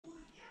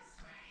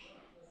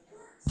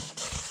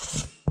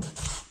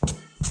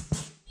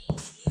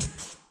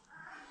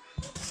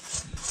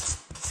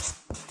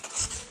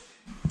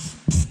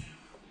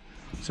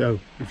So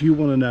if you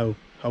want to know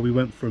how we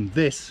went from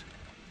this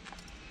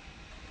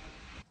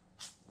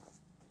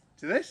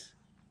to this,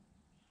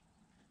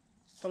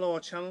 follow our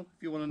channel.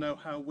 If you want to know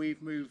how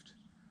we've moved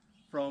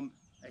from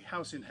a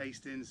house in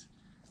Hastings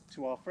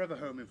to our forever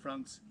home in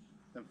France,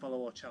 then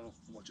follow our channel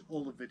and watch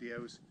all the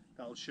videos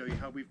that will show you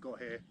how we've got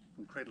here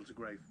from cradle to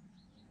grave.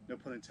 No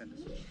pun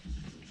intended.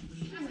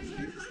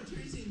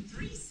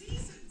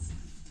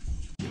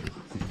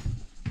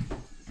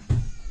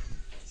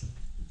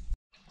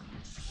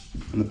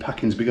 And the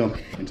packing's begun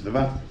into the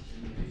van.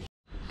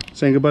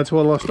 Saying goodbye to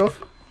all our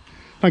stuff.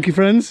 Thank you,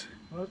 friends.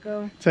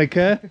 Welcome. Take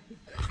care.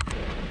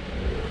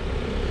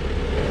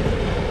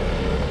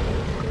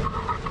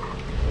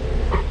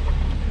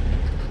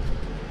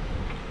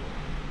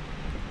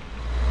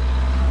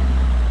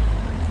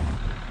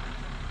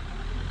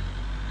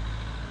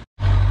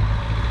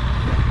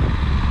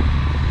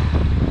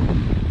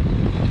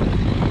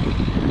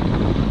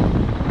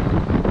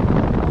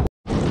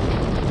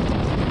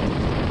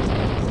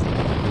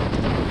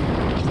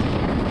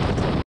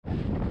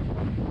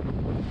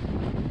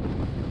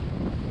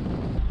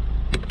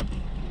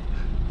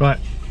 Right,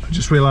 I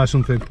just realised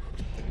something.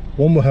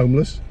 One, we're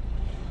homeless,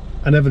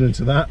 and evidence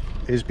of that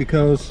is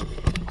because,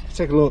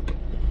 take a look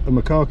at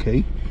my car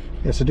key.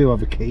 Yes, I do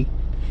have a key.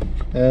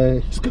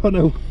 It's got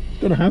no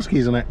house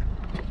keys on it.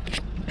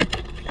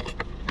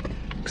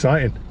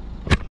 Exciting.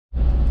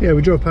 Yeah,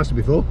 we drove past it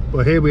before,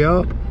 but here we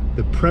are,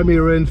 the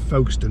Premier Inn,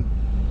 Folkestone.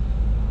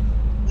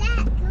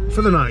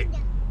 For the night.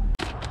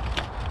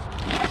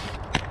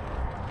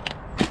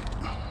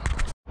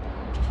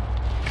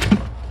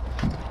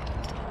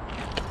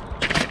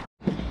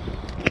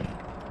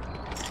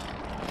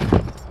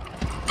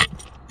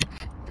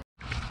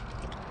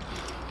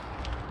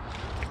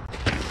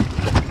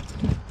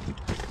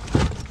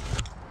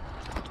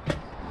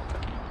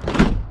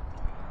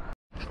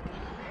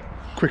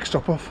 Quick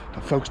stop off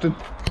at Folkestone.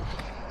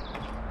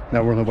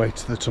 Now we're on our way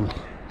to the tunnel,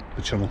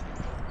 the channel.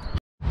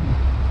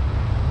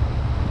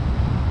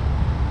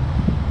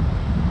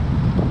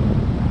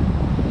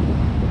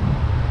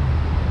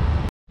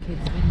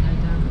 Kids' window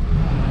down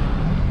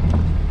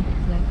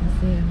so they can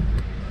see them.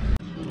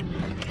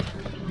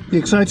 You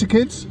excited,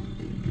 kids?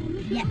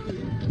 Yeah.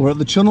 We're at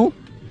the channel,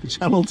 the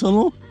channel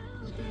tunnel.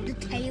 The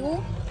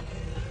tail.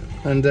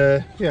 And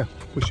yeah,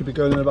 we should be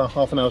going in about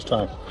half an hour's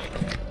time.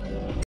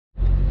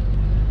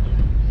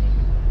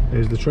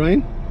 Here's the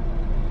train.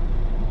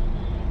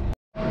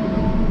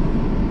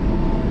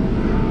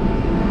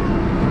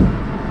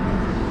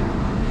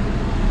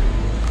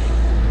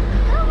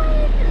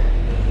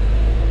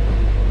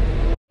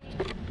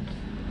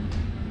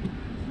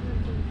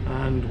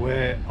 And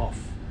we're off.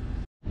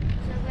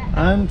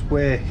 And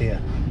we're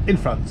here in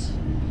France.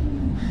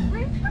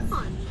 We're in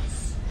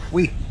France.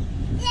 We.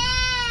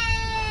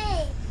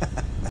 Yay!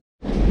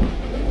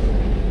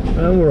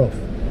 And we're off.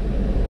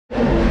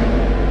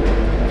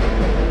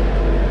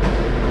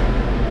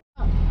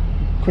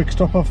 Quick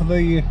stop off of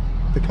the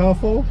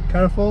Carrefour,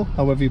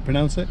 however you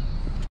pronounce it.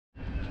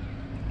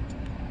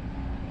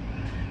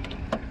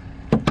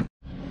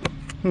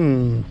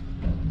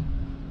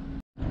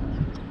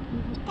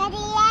 Daddy,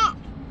 look.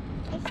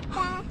 It's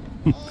there.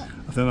 I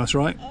think that's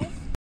right.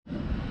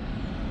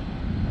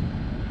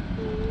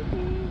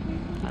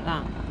 Like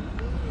that.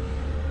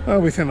 Oh,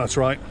 we think that's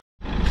right.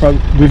 Right,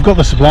 we've got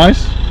the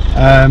supplies.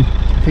 I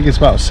think it's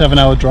about a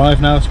 7-hour drive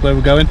now to where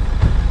we're going.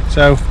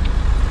 So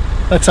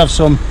let's have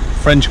some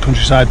French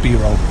countryside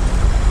B-roll.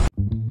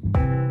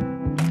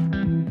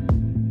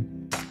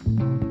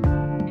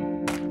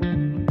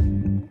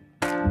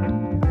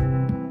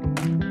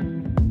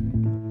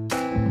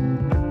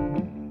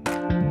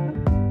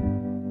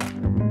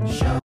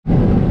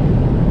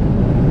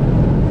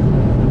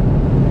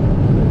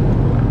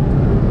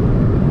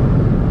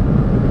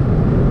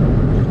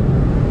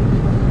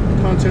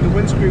 Can't turn the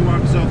windscreen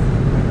wipers off.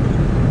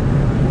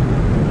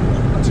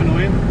 That's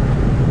annoying.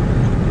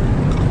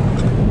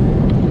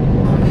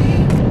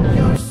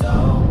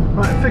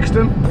 Right, fixed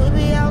them.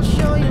 Baby, I'll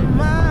show you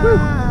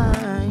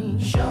mine.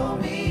 Show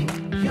me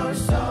your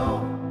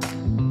soul.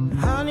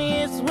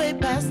 Honey, it's way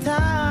past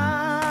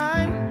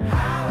time.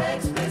 How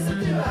explicit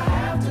do I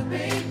have to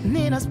be?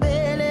 Need I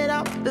spell it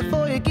out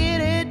before you get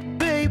it,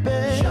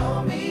 baby?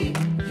 Show me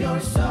your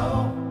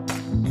soul.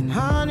 And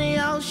honey,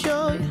 I'll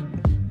show you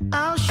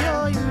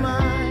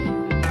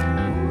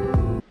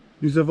mine.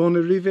 Nous avons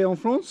arrivé en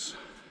France.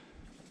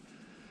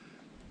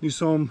 Nous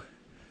sommes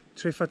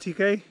très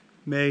fatigués,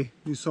 mais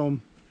nous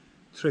sommes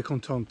très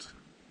contents.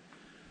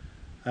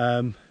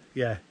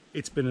 Yeah,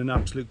 it's been an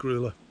absolute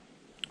grueler.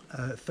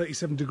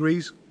 37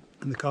 degrees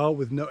in the car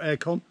with no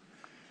aircon,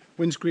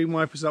 windscreen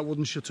wipers that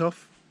wouldn't shut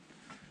off,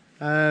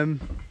 but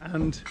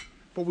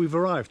we've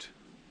arrived.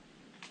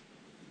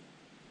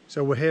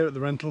 So we're here at the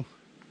rental.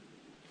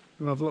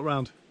 We'll have a look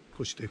around. Of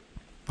course you do.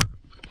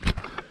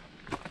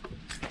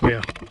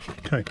 Yeah.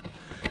 Okay.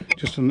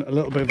 Just a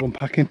little bit of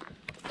unpacking.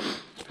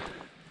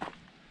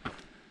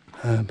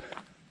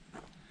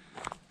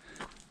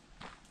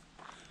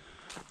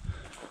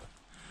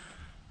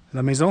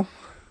 La maison.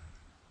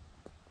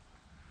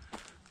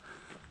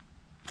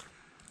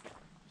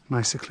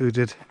 Nice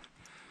secluded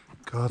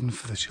garden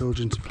for the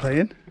children to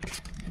play in.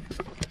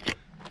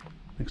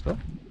 Next door.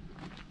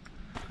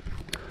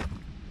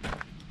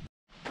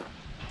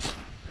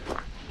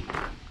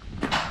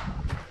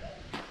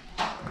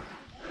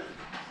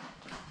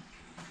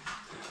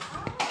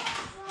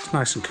 It's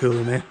nice and cool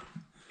in here.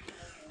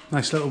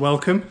 Nice little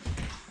welcome.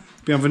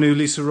 Bienvenue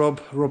Lisa,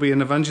 Rob, Robbie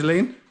and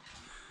Evangeline.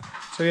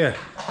 So yeah,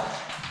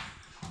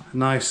 a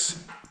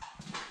nice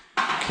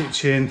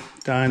kitchen,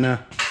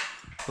 diner,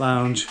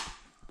 lounge,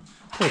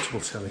 portable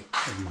telly,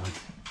 never mind.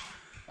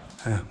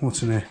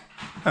 What's in here?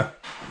 Oh,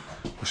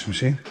 washing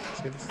machine.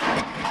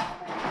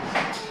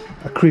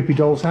 A creepy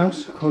doll's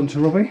house, according to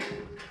Robbie.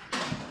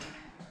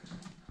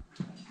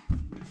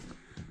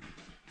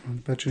 One of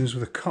the bedrooms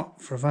with a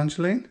cot for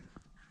Evangeline.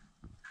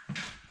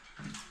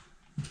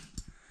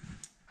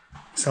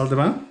 Salle de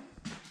bain.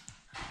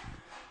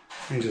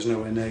 Angel's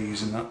nowhere near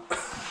using that.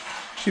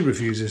 She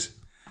refuses.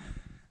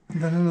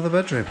 And then another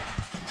bedroom.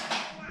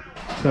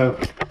 So,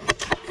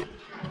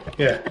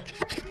 yeah.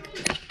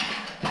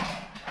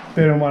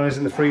 Beer and wine is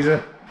in the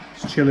freezer.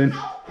 It's chilling.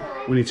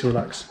 We need to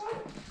relax.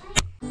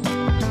 Boy,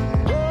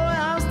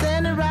 I'm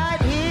standing right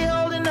here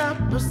holding up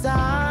a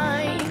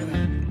sign,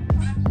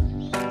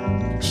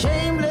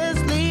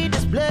 shamelessly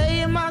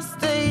displaying my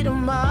state of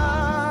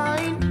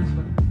mind.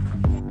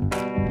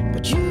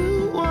 But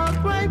you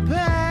walk right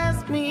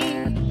past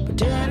me,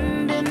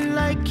 pretending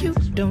like you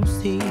don't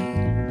see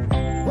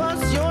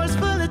what's yours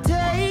for the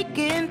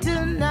taking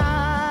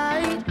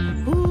tonight.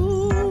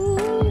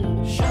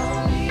 Ooh,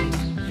 show me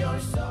your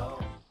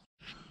soul.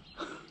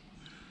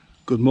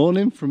 Good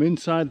morning from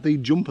inside the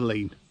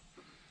jumperline,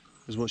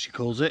 is what she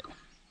calls it.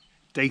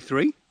 Day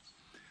 3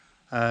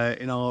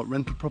 in our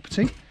rental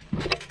property.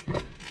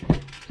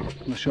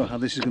 I'm not sure how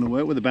this is going to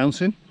work with the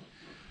bouncing,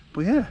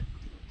 but yeah,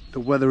 the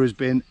weather has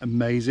been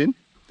amazing.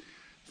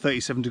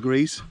 37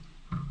 degrees.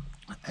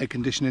 Air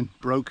conditioning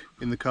broke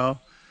in the car.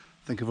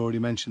 I think I've already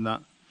mentioned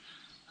that.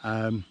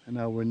 And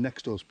now we're in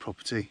next door's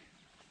property,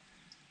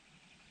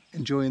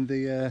 enjoying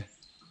the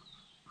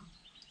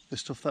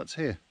stuff that's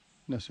here.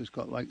 You know, so it's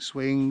got like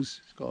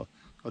swings, it's got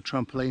a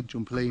trampoline,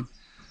 jumperline,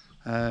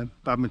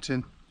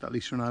 badminton that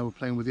Lisa and I were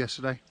playing with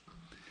yesterday.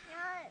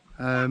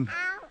 You want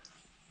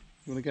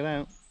to get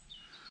out?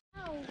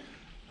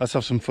 Let's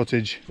have some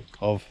footage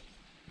of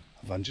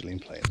Evangeline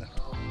playing there.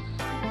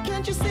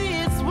 Can't you see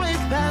it's way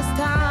past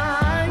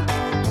time?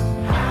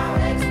 How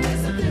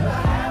expensive do I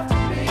have to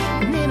be?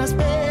 I mean, I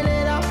spell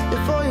it out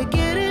before you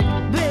get it,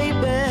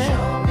 baby.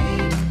 Show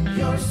me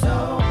your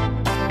soul,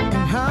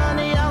 and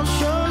honey, I'll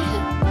show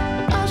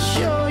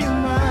you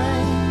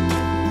mine.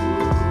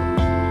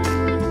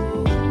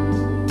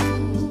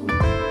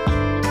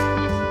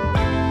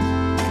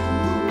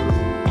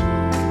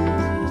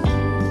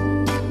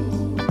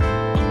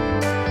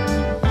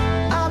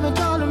 I've been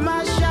calling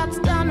my shots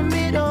down the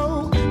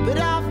middle, but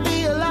I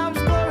feel I'm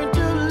scoring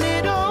too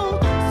little.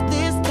 So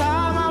this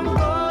time I'm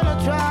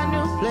gonna try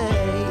new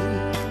play.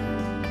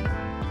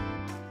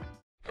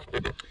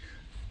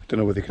 Don't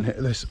know whether you can hit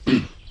this.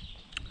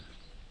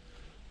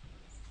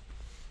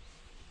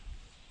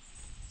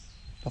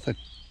 Nothing.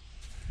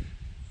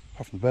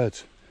 Apart from the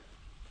birds.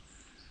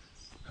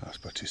 Oh, I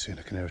spoke too soon,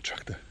 I can hear a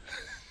tractor.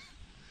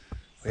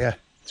 But yeah,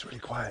 it's really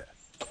quiet.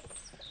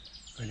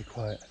 Really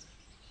quiet.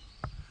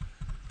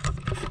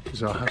 This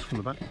is our house from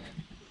the back.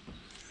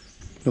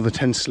 Another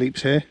 10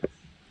 sleeps here.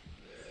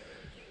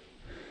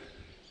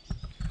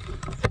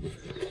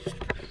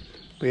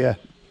 But yeah,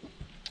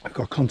 I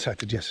got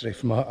contacted yesterday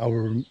from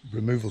our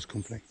removals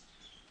company.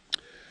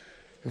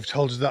 They've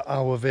told us that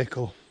our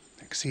vehicle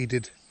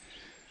exceeded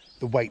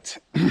the weight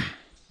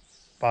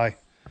by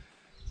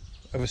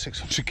over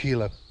 600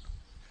 kilo,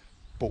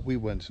 but we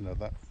weren't to know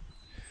that.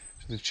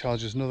 So they've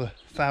charged us another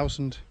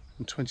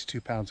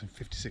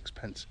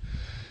 £1,022.56.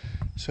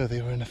 So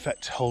they were in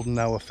effect holding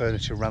our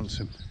furniture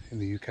ransom in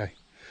the UK.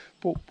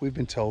 But we've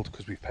been told,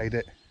 because we've paid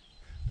it,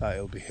 that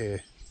it'll be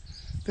here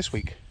this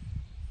week,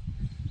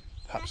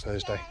 perhaps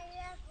Thursday.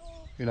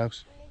 Who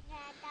knows?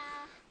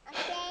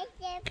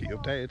 Keep you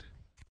updated.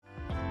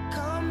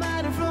 Come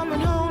at it from a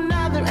whole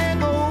nother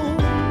angle.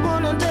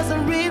 Wanna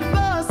doesn't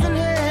reverse in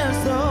here,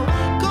 so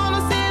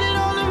gonna set it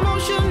all in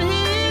motion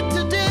here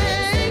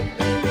today.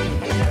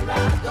 Baby, here I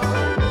go.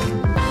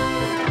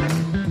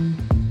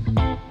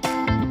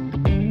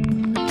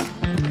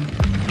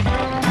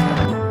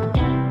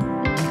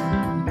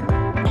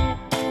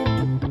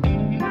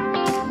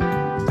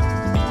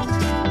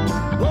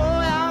 Boy,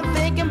 I'm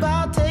thinking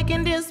about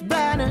taking this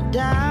banner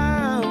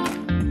down.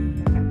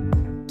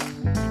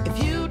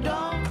 If you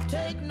don't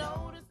take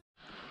notice.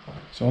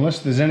 So unless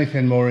there's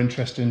anything more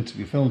interesting to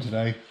be filmed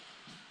today,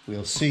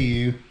 we'll see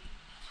you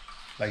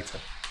later.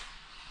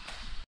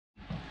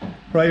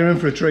 Right, you're in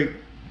for a treat.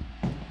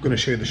 I'm going to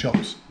show you the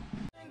shops.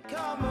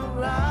 Come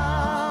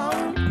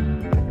around.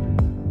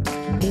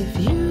 If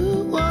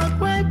you walk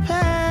right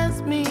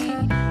past me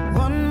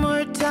one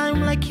more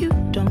time like you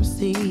don't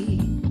see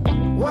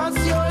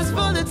what's yours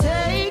for the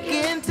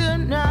taking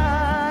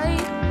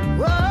tonight.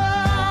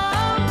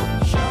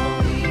 Whoa,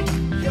 show me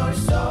your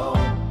soul,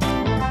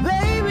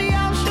 baby.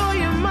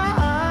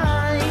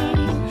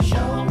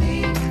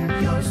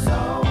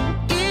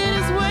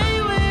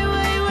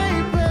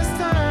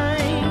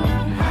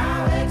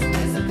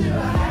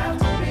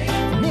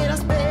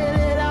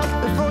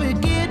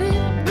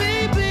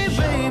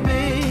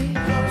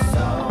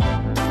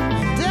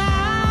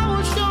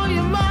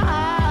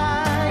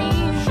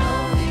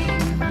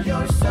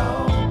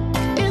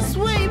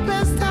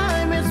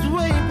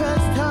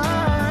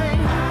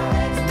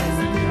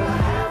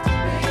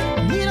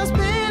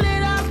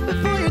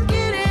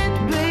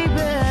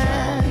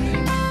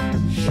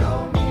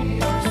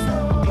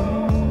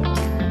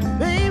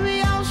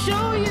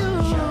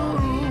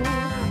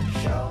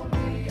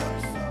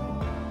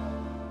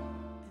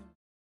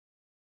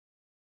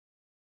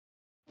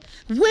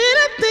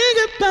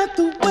 about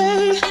the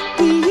way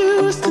we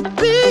used to be,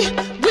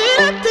 when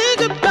I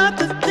think about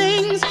the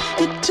things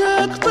you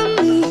took from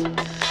me,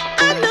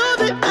 I know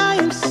that I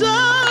am so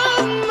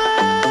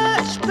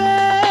much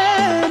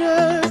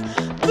better,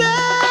 better.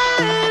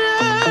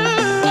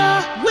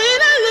 When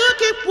I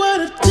look at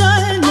what I've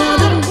done, now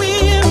that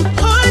we're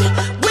apart,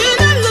 when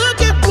I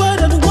look at what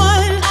I've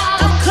won,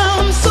 I've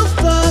come so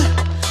far.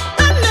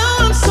 I know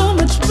I'm so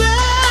much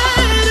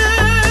better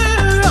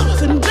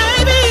off, and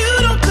baby, you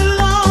don't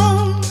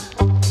belong.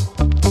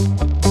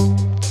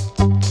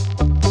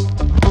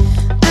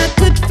 I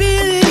could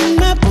feel it in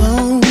my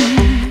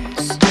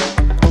bones.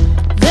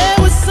 There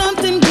was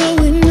something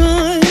going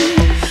on,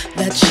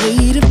 that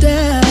shade of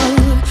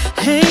doubt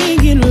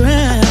hanging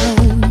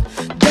around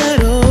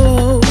that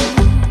old.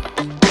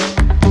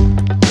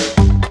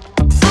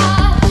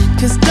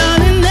 'Cause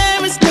darling,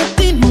 there is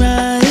nothing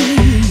right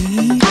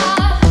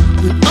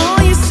when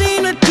all you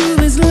seem to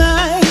do is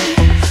lie.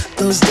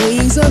 Those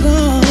days are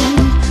gone.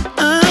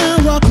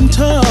 I'm walking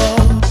tall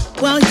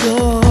while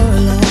you're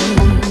alone.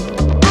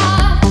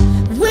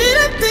 When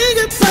I think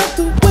about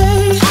the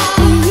way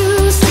we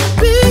used to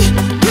be,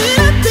 when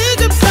I think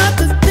about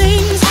the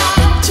things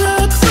you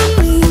took from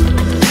me,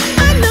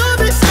 I know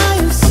that I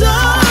am so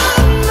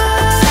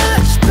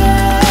much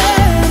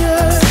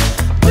better,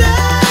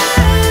 better.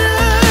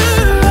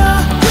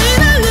 When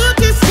I look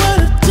at what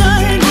I've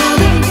done, now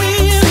that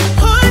we're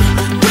apart,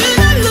 when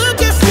I look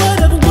at what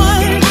I've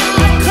won,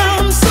 I've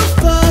come so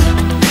far.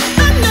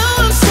 I know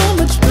I'm so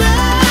much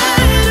better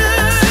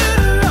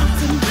off,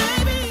 and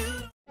baby,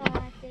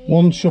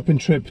 One shopping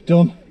trip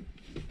done.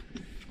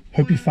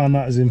 Hope you found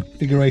that as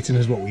invigorating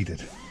as what we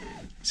did.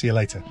 See you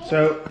later.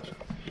 So,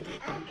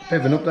 bit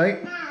of an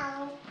update.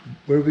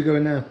 Where are we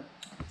going now?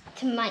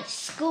 To my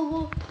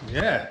school.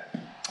 Yeah.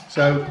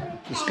 So,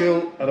 the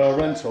school at our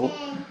rental,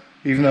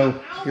 even though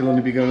he'll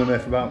only be going there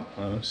for about,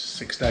 I don't know,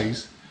 6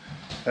 days,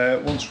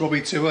 wants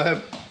Robbie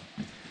to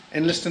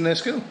enlist in their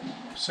school.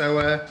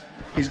 So,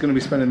 he's going to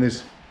be spending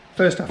his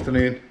first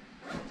afternoon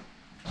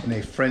in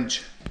a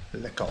French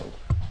l'école.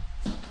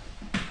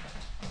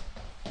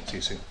 See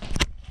you soon.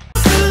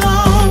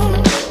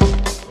 belong.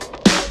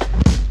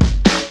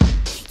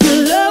 Your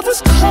love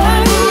was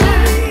cold,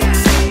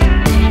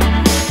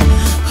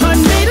 heart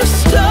made of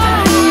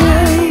stone,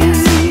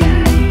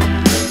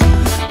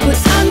 but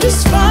I'm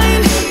just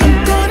fine.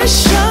 I'm gonna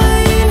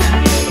shine.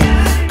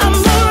 I'm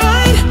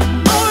alright,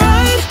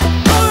 alright,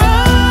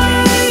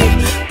 alright.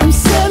 I'm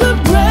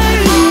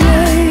celebrating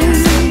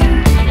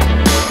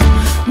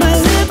my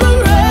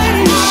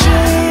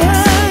liberation.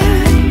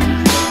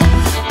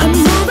 I'm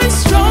moving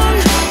strong,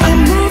 I'm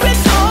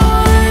moving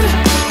on.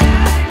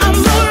 I'm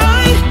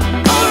alright,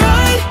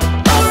 alright,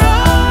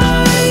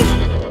 alright.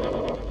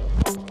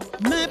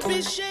 Might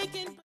be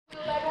shaking.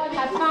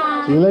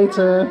 See you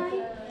later.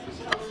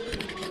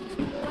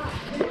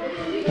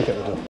 Okay,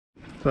 we're done.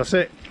 So that's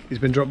it. He's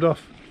been dropped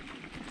off.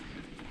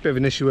 Bit of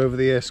an issue over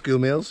the school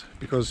meals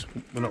because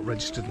we're not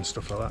registered and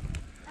stuff like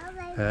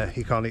that.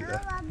 He can't eat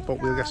there, but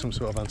we'll get some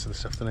sort of answer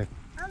this afternoon.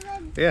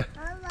 Yeah,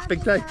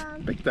 big day,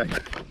 big day.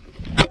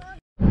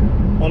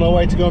 On our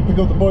way to go and pick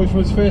up the boy from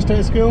his first day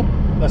at school.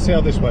 Let's see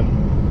how this went.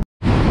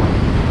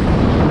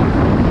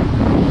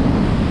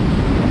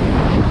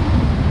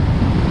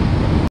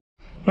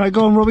 Right,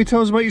 go on, Robbie.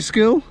 Tell us about your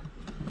school.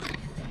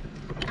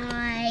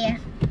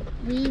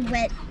 We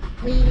had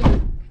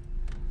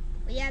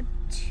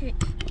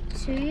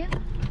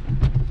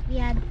we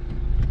had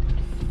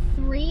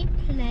 3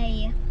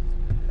 play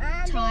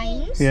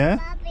times. Yeah.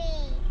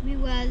 We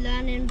were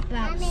learning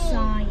about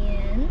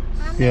science.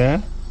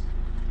 Yeah.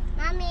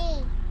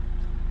 Mommy.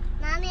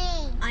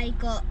 I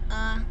got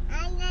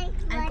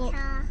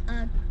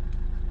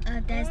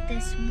there's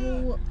this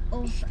rule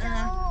of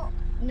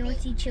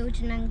naughty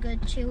children and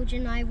good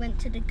children. I went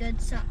to the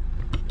good side.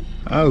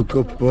 Oh,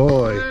 good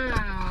boy.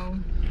 Wow.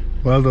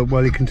 Well done.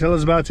 Well, you can tell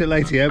us about it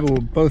later, yeah, but we're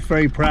both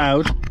very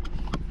proud.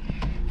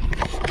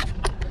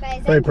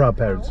 Very proud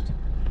parents.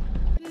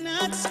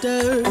 Not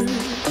stirred,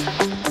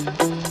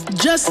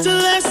 just a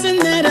lesson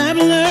that I've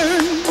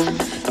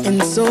learned,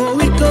 and so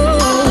it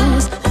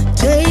goes.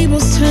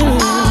 Tables turn,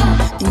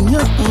 and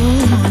you're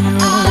on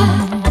your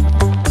own.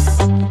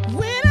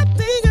 When I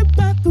think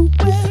about the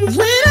way,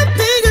 when I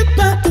think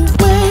about the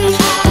way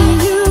we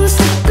used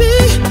to be,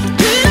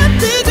 when I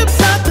think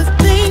about the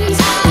things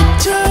you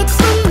took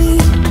from me,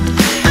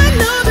 I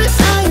know that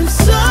I am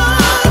so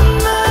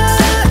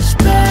much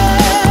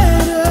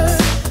better.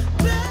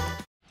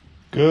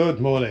 Good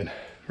morning.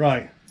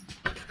 Right,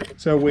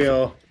 so we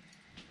are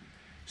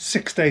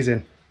 6 days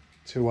in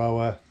to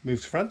our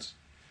move to France.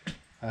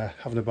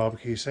 Having a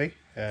barbecue, see.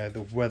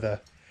 The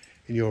weather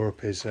in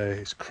Europe is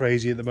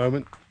crazy at the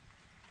moment.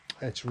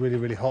 It's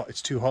really hot.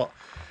 It's too hot.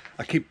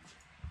 I keep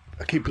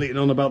bleating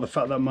on about the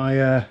fact that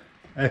my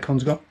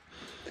aircon's gone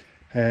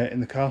in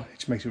the car. It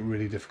just makes it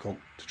really difficult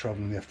to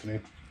travel in the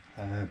afternoon.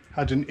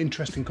 Had an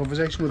interesting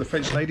conversation with a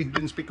French lady who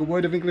didn't speak a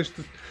word of English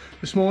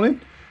this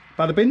morning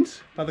about the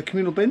bins, about the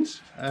communal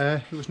bins.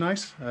 It was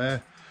nice.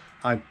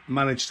 I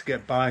managed to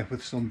get by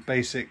with some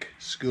basic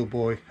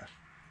schoolboy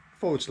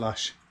 /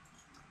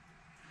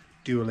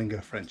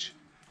 Duolingo French.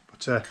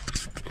 But now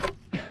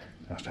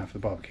it's time for the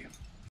barbecue.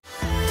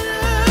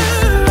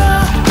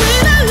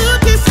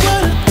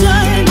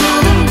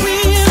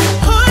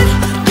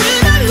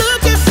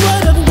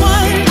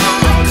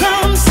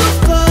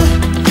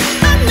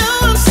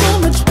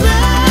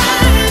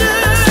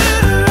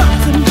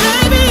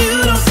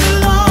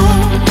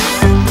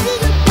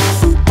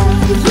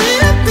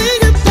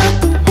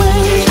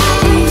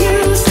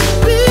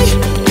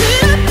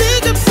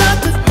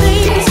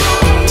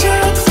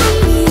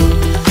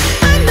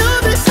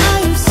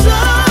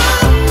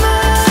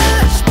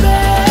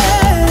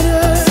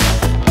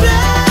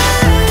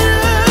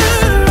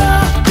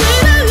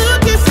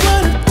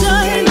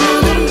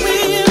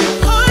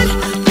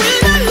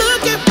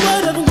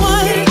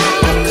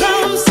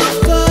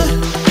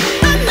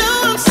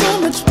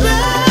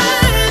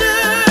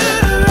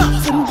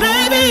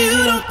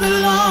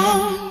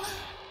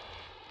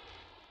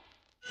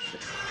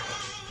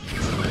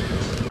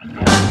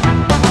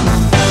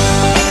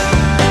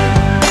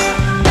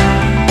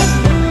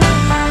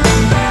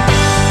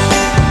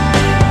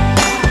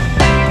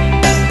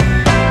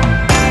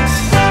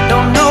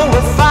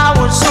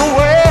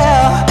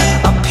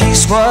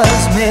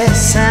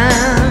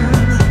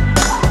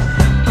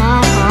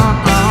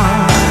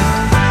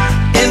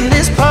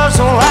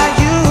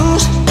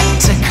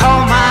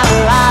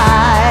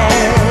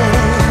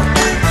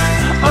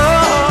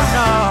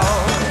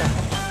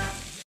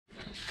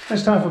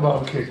 It's time for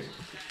barbecue.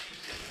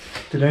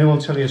 Did anyone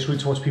tell you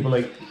sweets what people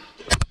eat?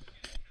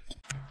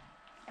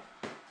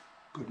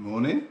 Good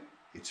morning.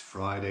 It's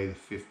Friday the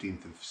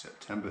 15th of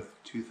September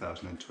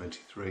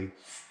 2023.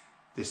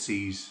 This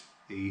sees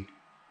the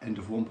end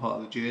of one part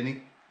of the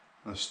journey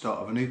and the start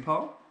of a new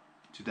part.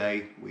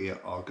 Today we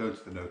are going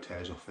to the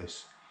notary's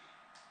office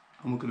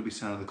and we're going to be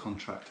signing the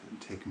contract and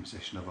taking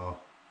possession of our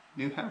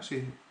new house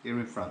here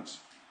in France.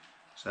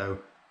 So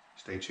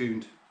stay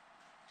tuned.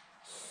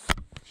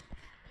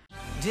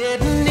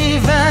 Didn't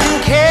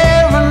even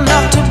care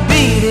enough to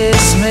be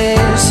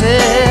dismissive.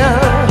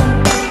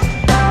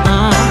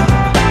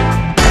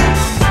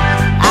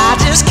 I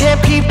just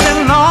kept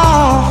keeping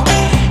on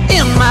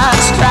in my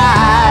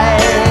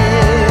stride.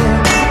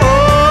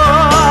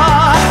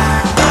 Oh,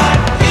 but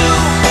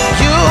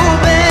you've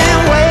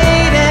been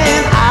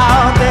waiting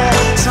out there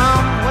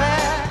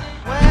somewhere.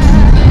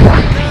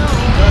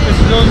 This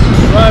is us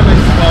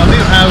driving to our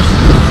new house,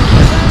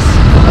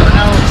 about an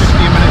hour and 15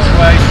 minutes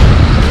away.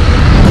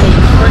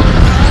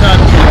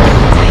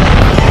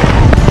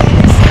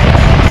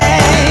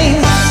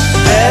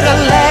 Better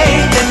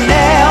late than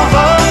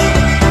never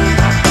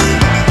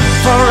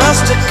for us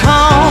to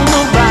come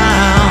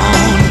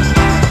around.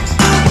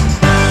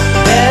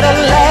 Better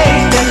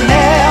late than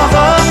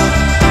never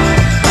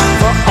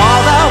for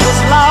all that was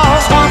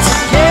lost once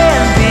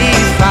again be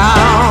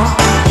found.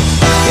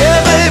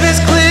 Yeah, baby, it's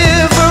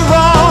clear for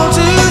all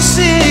to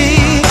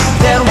see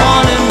that 1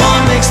 and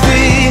 1 makes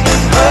 3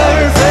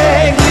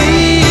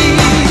 perfectly.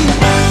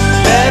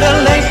 Better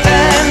late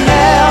than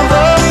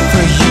never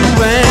for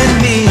you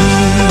and me.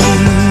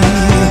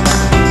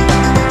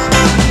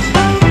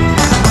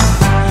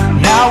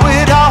 Now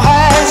it all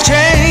has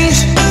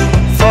changed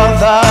for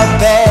the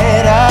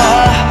better.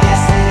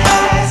 Yes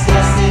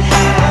it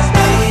has,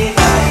 baby.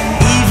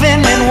 Even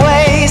in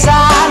ways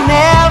I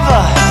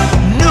never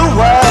knew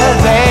were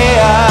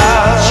there.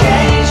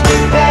 Changed me,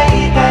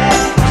 baby,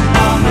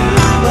 all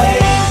new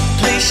ways.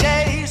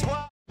 Clichés.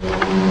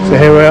 So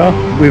here we are,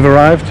 we've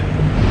arrived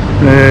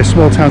in a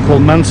small town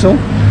called Mansell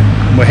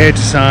and we're here to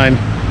sign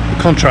the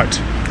contract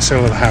for the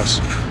sale of the house.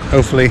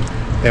 Hopefully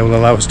they will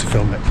allow us to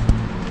film it.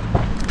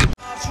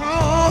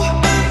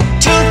 True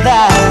to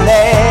that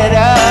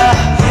letter.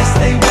 Yes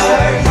they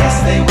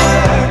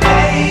were,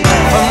 baby.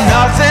 From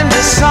nothing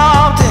to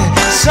something,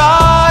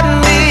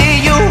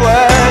 suddenly you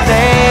were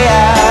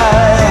there.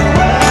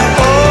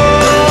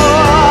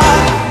 Oh,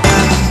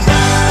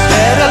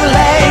 better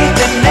late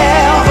than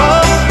never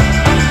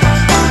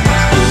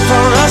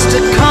for us to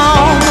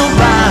come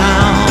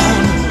around.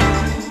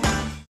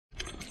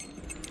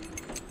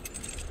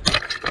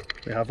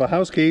 We have our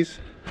house keys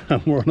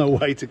and we're on our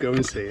way to go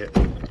and see it.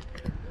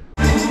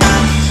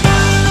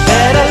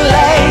 Better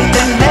late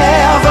than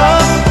never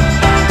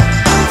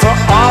for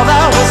all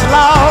that was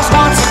lost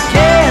once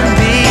again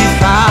be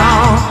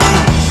found.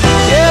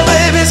 Yeah,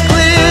 baby, it's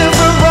clear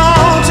for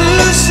all to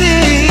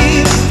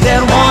see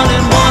that 1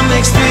 and 1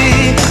 makes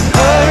 3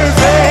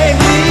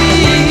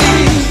 perfectly.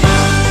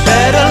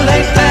 Better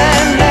late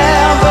than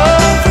never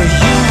for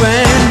you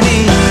and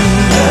me.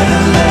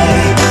 Better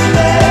late than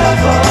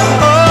never.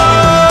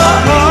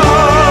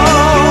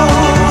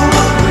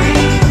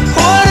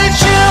 Wouldn't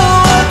you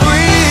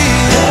agree?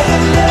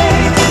 Better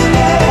late than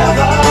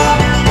never.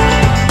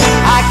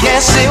 I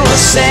guess it was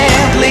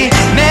simply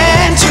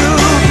meant to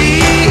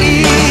be.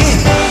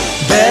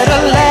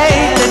 Better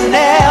late than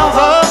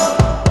never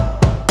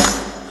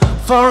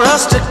for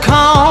us to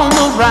come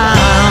around.